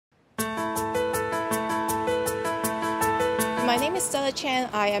name is Stella Chan.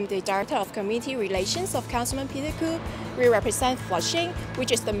 I am the Director of Community Relations of Councilman Peter Koo. We represent Flushing,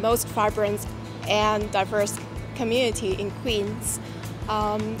 which is the most vibrant and diverse community in Queens.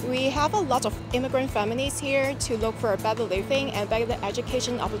 We have a lot of immigrant families here to look for a better living and better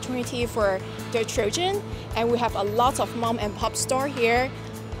education opportunity for their children. And we have a lot of mom and pop stores here.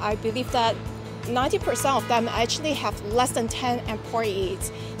 I believe that 90% of them actually have less than 10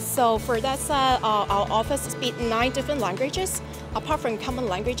 employees. So for that said, our office speaks 9 different languages. Apart from common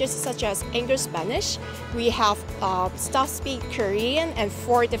languages such as English, Spanish, we have staff speak Korean and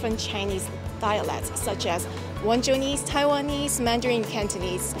 4 different Chinese dialects such as Wenzhounese, Taiwanese, Mandarin,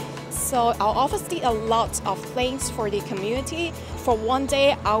 Cantonese. So our office did a lot of things for the community. For one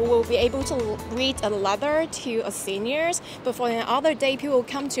day, I will be able to read a letter to a seniors, but for another day, people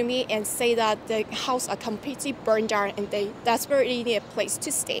come to me and say that the house are completely burned down and they desperately need a place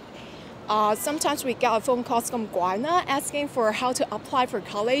to stay. Sometimes we get a phone call from Guana asking for how to apply for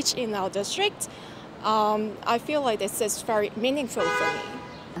college in our district. I feel like this is very meaningful for me.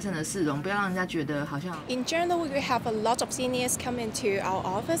 In general, we have a lot of seniors come into our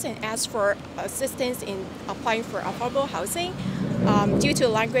office and ask for assistance in applying for affordable housing. Due to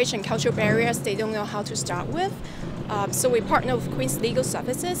language and cultural barriers, they don't know how to start with. So we partner with Queens Legal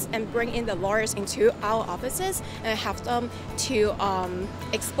Services and bring in the lawyers into our offices and have them to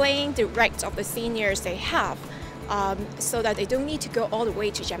explain the rights of the seniors they have. So that they don't need to go all the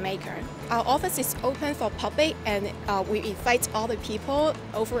way to Jamaica. Our office is open for public and we invite all the people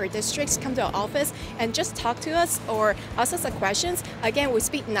over our districts come to our office and just talk to us or ask us questions. Again, we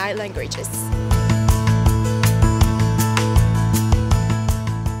speak 9 languages.